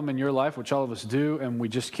problem in your life, which all of us do, and we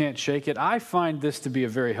just can't shake it, I find this to be a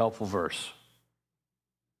very helpful verse.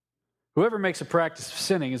 Whoever makes a practice of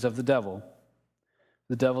sinning is of the devil.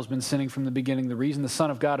 The devil's been sinning from the beginning. The reason the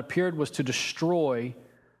Son of God appeared was to destroy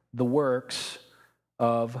the works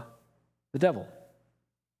of the devil.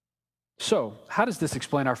 So, how does this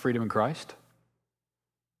explain our freedom in Christ?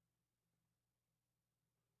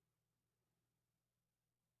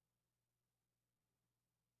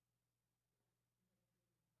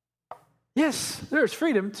 Yes, there's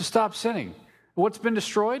freedom to stop sinning. What's been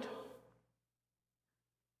destroyed?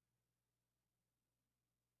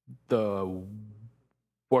 The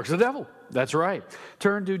works of the devil. That's right.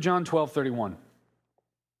 Turn to John 12:31.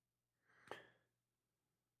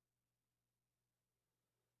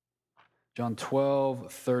 John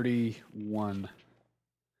 12:31.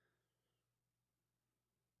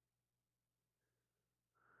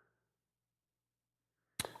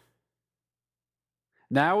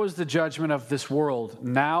 Now is the judgment of this world.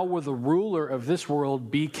 Now will the ruler of this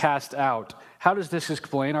world be cast out. How does this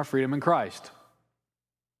explain our freedom in Christ?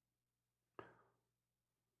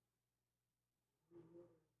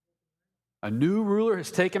 A new ruler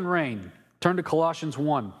has taken reign. Turn to Colossians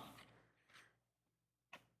 1.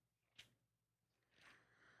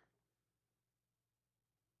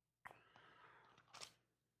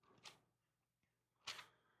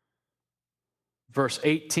 Verse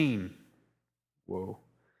 18. Whoa.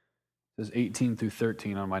 It says 18 through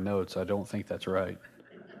 13 on my notes. I don't think that's right.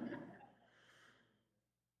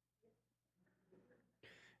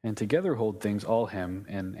 And together hold things, all him,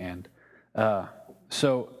 and.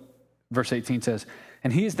 So, verse 18 says,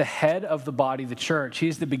 and he is the head of the body, the church. He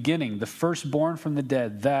is the beginning, the firstborn from the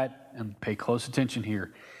dead, that, and pay close attention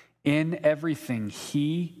here, in everything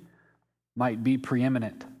he might be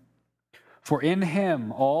preeminent. For in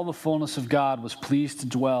him all the fullness of God was pleased to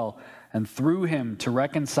dwell, and through him to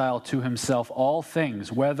reconcile to himself all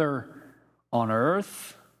things, whether on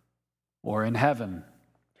earth or in heaven,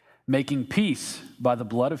 making peace by the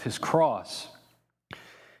blood of his cross.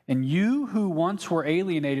 And you who once were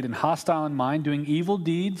alienated and hostile in mind, doing evil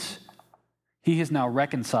deeds, he is now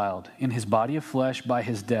reconciled in his body of flesh by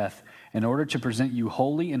his death, in order to present you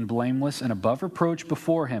holy and blameless and above reproach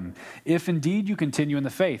before him, if indeed you continue in the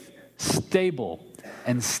faith, stable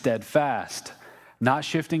and steadfast, not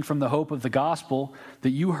shifting from the hope of the gospel that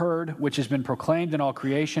you heard, which has been proclaimed in all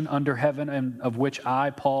creation under heaven, and of which I,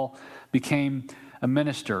 Paul, became a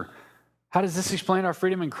minister. How does this explain our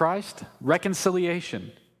freedom in Christ?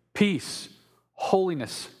 Reconciliation, peace,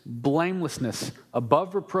 holiness, blamelessness,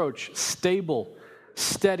 above reproach, stable,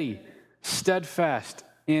 steady, steadfast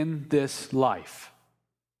in this life.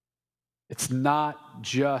 It's not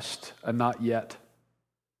just a not yet.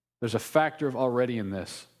 There's a factor of already in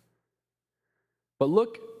this. But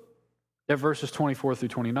look at verses 24 through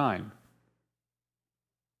 29.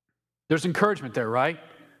 There's encouragement there, right?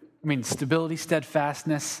 I mean, stability,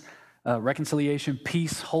 steadfastness, reconciliation,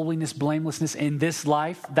 peace, holiness, blamelessness in this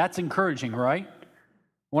life. That's encouraging, right?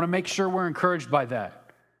 I want to make sure we're encouraged by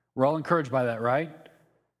that. We're all encouraged by that, right?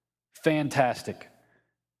 Fantastic.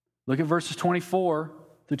 Look at verses 24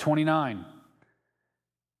 through 29.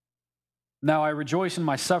 Now I rejoice in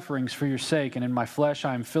my sufferings for your sake, and in my flesh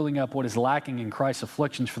I am filling up what is lacking in Christ's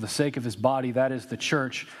afflictions for the sake of his body, that is the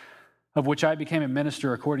church, of which I became a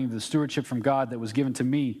minister according to the stewardship from God that was given to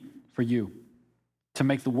me for you, to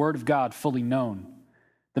make the word of God fully known,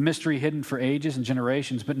 the mystery hidden for ages and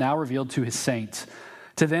generations, but now revealed to his saints.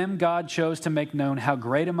 To them God chose to make known how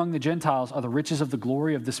great among the Gentiles are the riches of the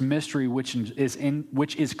glory of this mystery, which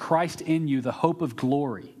is Christ in you, the hope of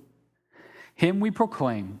glory. Him we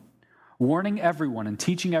proclaim, warning everyone and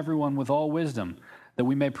teaching everyone with all wisdom, that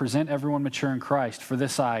we may present everyone mature in Christ. For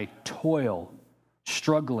this I toil,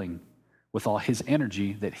 struggling with all his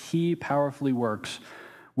energy that he powerfully works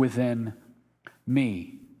within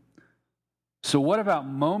me. So what about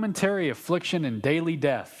momentary affliction and daily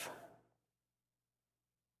death?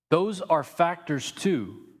 Those are factors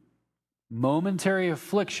too. Momentary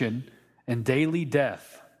affliction and daily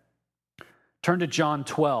death. Turn to John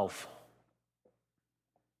 12.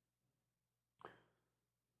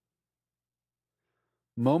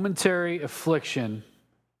 Momentary affliction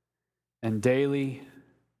and daily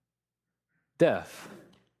death.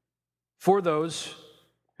 For those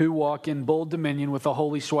who walk in bold dominion with a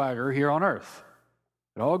holy swagger here on earth.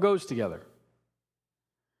 It all goes together.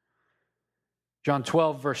 John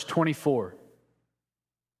 12, verse 24.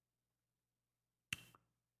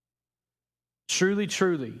 Truly,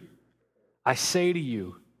 truly, I say to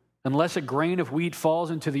you, unless a grain of wheat falls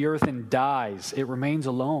into the earth and dies, it remains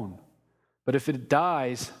alone. But if it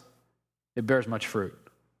dies, it bears much fruit.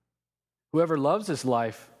 Whoever loves his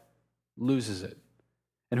life loses it.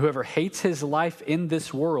 And whoever hates his life in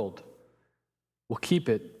this world will keep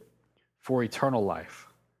it for eternal life.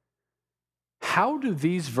 How do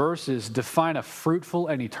these verses define a fruitful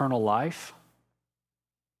and eternal life?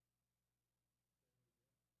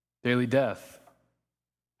 Daily death.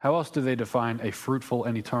 How else do they define a fruitful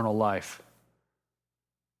and eternal life?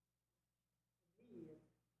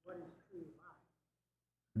 What is true life?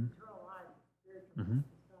 Eternal life is spiritual. Mm-hmm.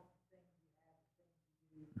 It's not the things you have, the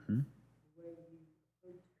things you do, Mm-hmm. the way you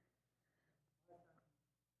preach.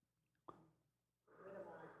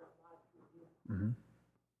 Minimize what life should be. Mm-hmm.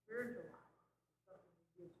 Spiritual life is something that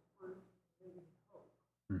gives fruit, living, and hope.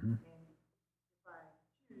 Mm-hmm. And if I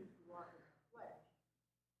choose to walk in the flesh,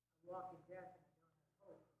 I walk in death and I don't have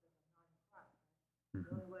hope because I'm not in Christ. The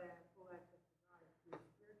only way I have full access to God is through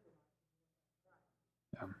spiritual life and Christ.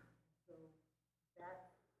 Yeah. So that's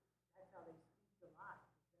how they speak to life.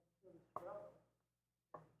 That's still the struggle and the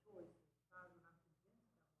choice. There's times when I'm convinced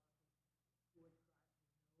I'm walking towards Christ and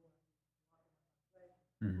know I'm just walking in my flesh.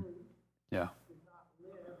 Mhm. Fruit Yeah. does not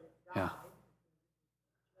live, it Yeah. dies.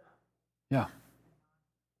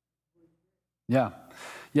 Yeah.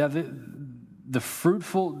 Yeah. Yeah. The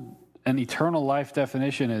fruitful and eternal life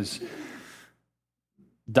definition is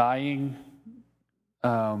dying,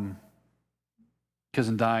 because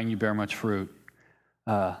in dying you bear much fruit.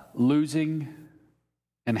 Losing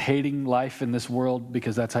and hating life in this world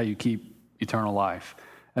because that's how you keep eternal life.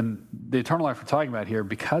 And the eternal life we're talking about here,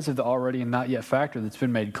 because of the already and not yet factor that's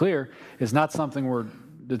been made clear, is not something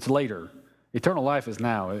that's later. Eternal life is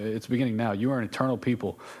now. It's beginning now. You are an eternal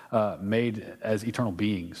people made as eternal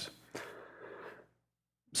beings.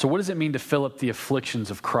 So what does it mean to fill up the afflictions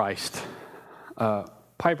of Christ?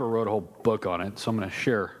 Piper wrote a whole book on it, so I'm going to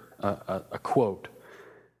share a quote.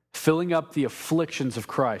 Filling up the afflictions of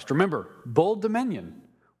Christ. Remember, bold dominion,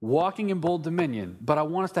 walking in bold dominion, but I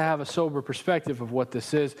want us to have a sober perspective of what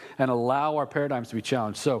this is and allow our paradigms to be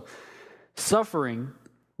challenged. So, suffering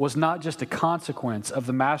was not just a consequence of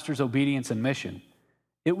the master's obedience and mission.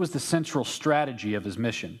 It was the central strategy of his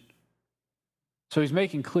mission. So he's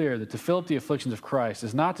making clear that to fill up the afflictions of Christ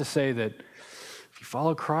is not to say that if you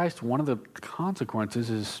follow Christ, one of the consequences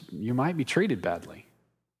is you might be treated badly.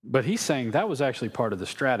 But he's saying that was actually part of the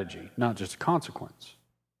strategy, not just a consequence.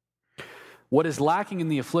 What is lacking in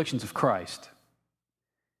the afflictions of Christ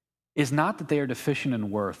is not that they are deficient in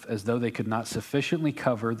worth, as though they could not sufficiently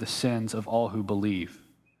cover the sins of all who believe.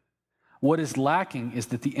 What is lacking is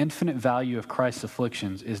that the infinite value of Christ's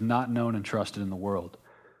afflictions is not known and trusted in the world.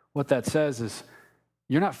 What that says is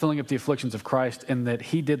you're not filling up the afflictions of Christ in that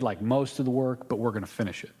he did like most of the work, but we're going to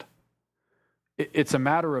finish it. It's a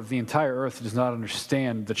matter of the entire earth does not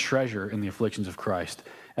understand the treasure in the afflictions of Christ.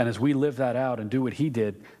 And as we live that out and do what he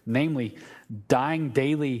did, namely dying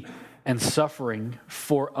daily and suffering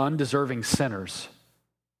for undeserving sinners,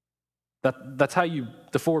 that's how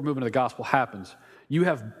the forward movement of the gospel happens. You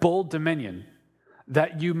have bold dominion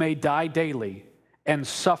that you may die daily and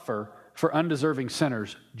suffer for undeserving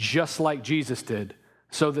sinners, just like Jesus did,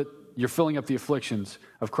 so that you're filling up the afflictions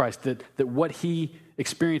of Christ, that what he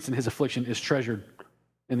experienced in his affliction is treasured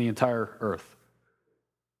in the entire earth.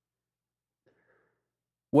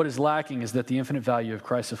 What is lacking is that the infinite value of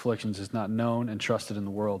Christ's afflictions is not known and trusted in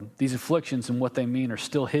the world. These afflictions and what they mean are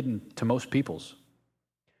still hidden to most peoples.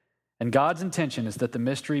 And God's intention is that the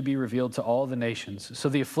mystery be revealed to all the nations. So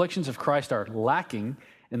the afflictions of Christ are lacking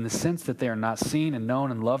in the sense that they are not seen and known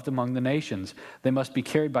and loved among the nations. They must be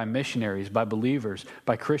carried by missionaries, by believers,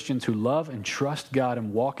 by Christians who love and trust God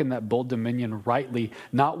and walk in that bold dominion rightly,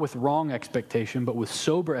 not with wrong expectation, but with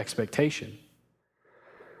sober expectation.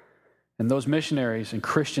 And those missionaries and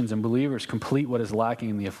Christians and believers complete what is lacking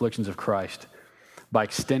in the afflictions of Christ by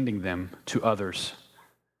extending them to others.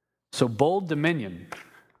 So bold dominion,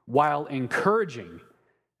 while encouraging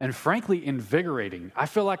and frankly invigorating. I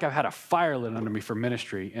feel like I've had a fire lit under me for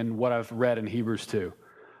ministry in what I've read in Hebrews 2.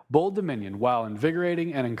 Bold dominion, while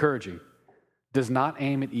invigorating and encouraging, does not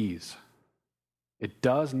aim at ease. It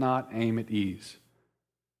does not aim at ease.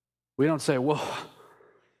 We don't say, well,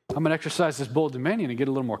 I'm going to exercise this bold dominion and get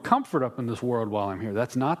a little more comfort up in this world while I'm here.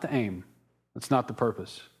 That's not the aim. That's not the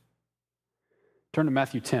purpose. Turn to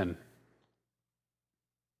Matthew 10.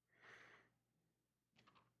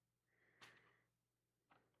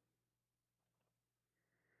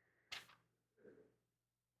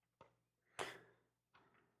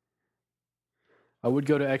 I would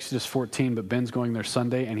go to Exodus 14, but Ben's going there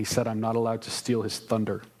Sunday, and he said I'm not allowed to steal his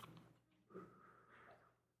thunder.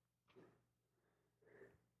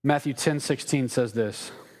 Matthew 10:16 says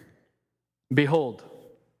this, "Behold,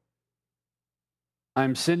 I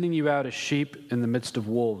am sending you out as sheep in the midst of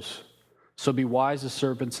wolves. So be wise as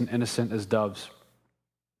serpents and innocent as doves.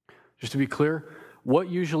 Just to be clear, what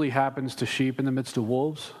usually happens to sheep in the midst of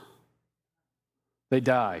wolves? They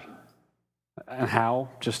die. And how?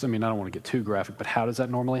 I don't want to get too graphic, but how does that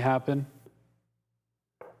normally happen?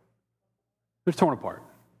 They're torn apart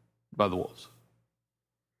by the wolves.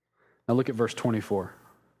 Now look at verse 24.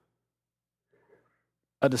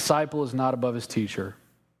 A disciple is not above his teacher,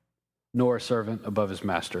 nor a servant above his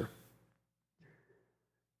master.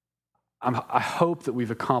 I hope that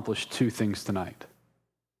we've accomplished two things tonight.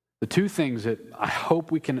 The two things that I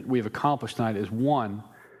hope we've accomplished tonight is, one,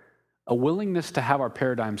 a willingness to have our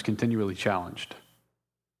paradigms continually challenged.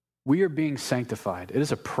 We are being sanctified. It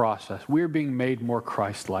is a process. We are being made more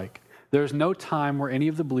Christ-like. There's no time where any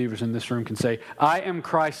of the believers in this room can say, I am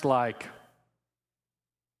Christ-like.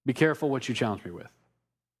 Be careful what you challenge me with.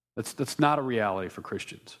 That's not a reality for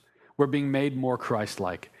Christians. We're being made more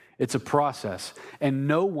Christ-like. It's a process. And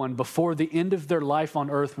no one before the end of their life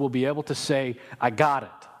on earth will be able to say, I got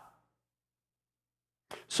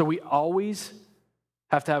it. So we always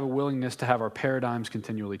have to have a willingness to have our paradigms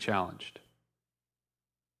continually challenged.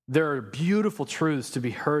 There are beautiful truths to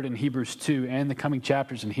be heard in Hebrews 2 and the coming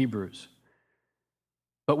chapters in Hebrews.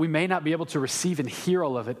 But we may not be able to receive and hear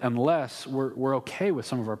all of it unless we're okay with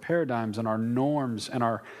some of our paradigms and our norms and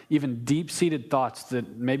our even deep-seated thoughts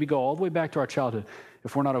that maybe go all the way back to our childhood,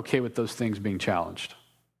 if we're not okay with those things being challenged.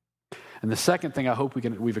 And the second thing I hope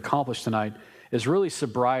we've accomplished tonight is really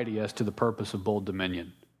sobriety as to the purpose of bold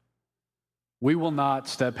dominion. We will not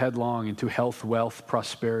step headlong into health, wealth,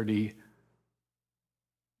 prosperity,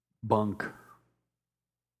 bunk.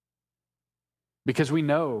 Because we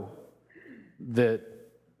know that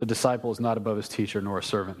the disciple is not above his teacher, nor a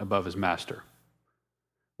servant above his master.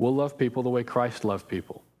 We'll love people the way Christ loved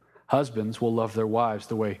people. Husbands will love their wives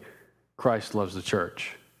the way Christ loves the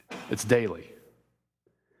church. It's daily.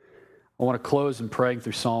 I want to close in praying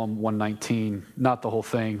through Psalm 119. Not the whole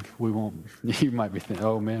thing. You might be thinking,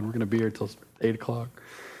 oh man, we're going to be here till 8 o'clock.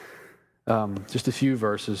 Just a few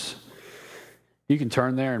verses. You can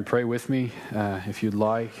turn there and pray with me if you'd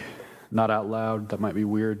like. Not out loud. That might be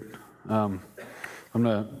weird. I'm going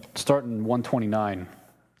to start in 129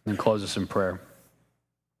 and close us in prayer.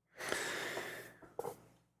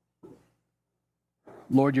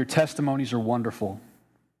 Lord, your testimonies are wonderful,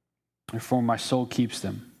 therefore my soul keeps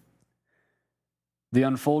them. The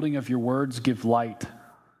unfolding of your words give light.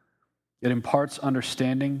 It imparts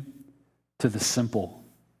understanding to the simple.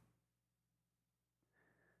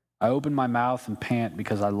 I open my mouth and pant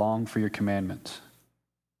because I long for your commandments.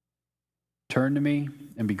 Turn to me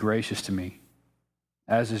and be gracious to me,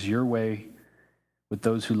 as is your way with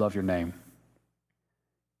those who love your name.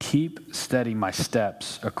 Keep steady my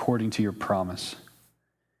steps according to your promise,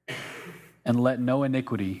 and let no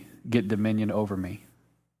iniquity get dominion over me.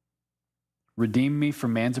 Redeem me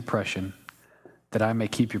from man's oppression, that I may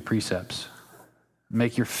keep your precepts.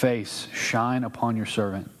 Make your face shine upon your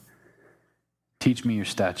servant. Teach me your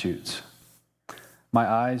statutes. My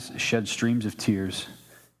eyes shed streams of tears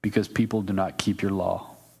because people do not keep your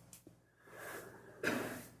law.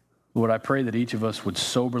 Lord, I pray that each of us would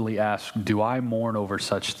soberly ask, do I mourn over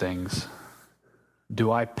such things?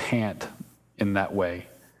 Do I pant in that way?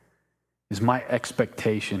 Is my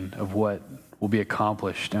expectation of what will be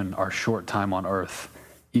accomplished in our short time on earth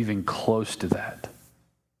even close to that?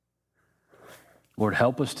 Lord,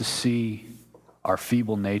 help us to see our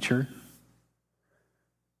feeble nature,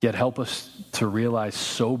 yet help us to realize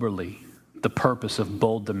soberly the purpose of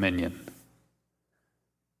bold dominion.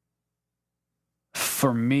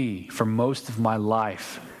 For me, for most of my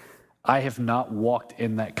life, I have not walked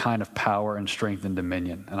in that kind of power and strength and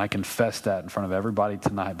dominion. And I confess that in front of everybody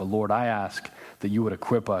tonight. But Lord, I ask that you would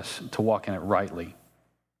equip us to walk in it rightly.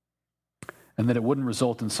 And that it wouldn't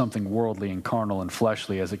result in something worldly and carnal and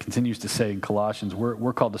fleshly. As it continues to say in Colossians,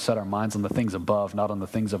 we're called to set our minds on the things above, not on the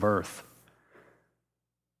things of earth.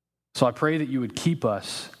 So I pray that you would keep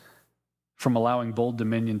us from allowing bold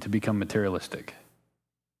dominion to become materialistic.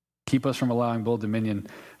 Keep us from allowing bold dominion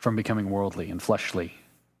from becoming worldly and fleshly.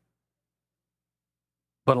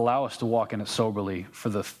 But allow us to walk in it soberly for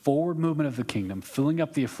the forward movement of the kingdom, filling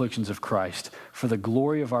up the afflictions of Christ for the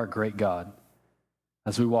glory of our great God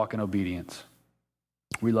as we walk in obedience.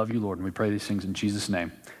 We love you, Lord, and we pray these things in Jesus'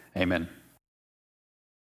 name. Amen.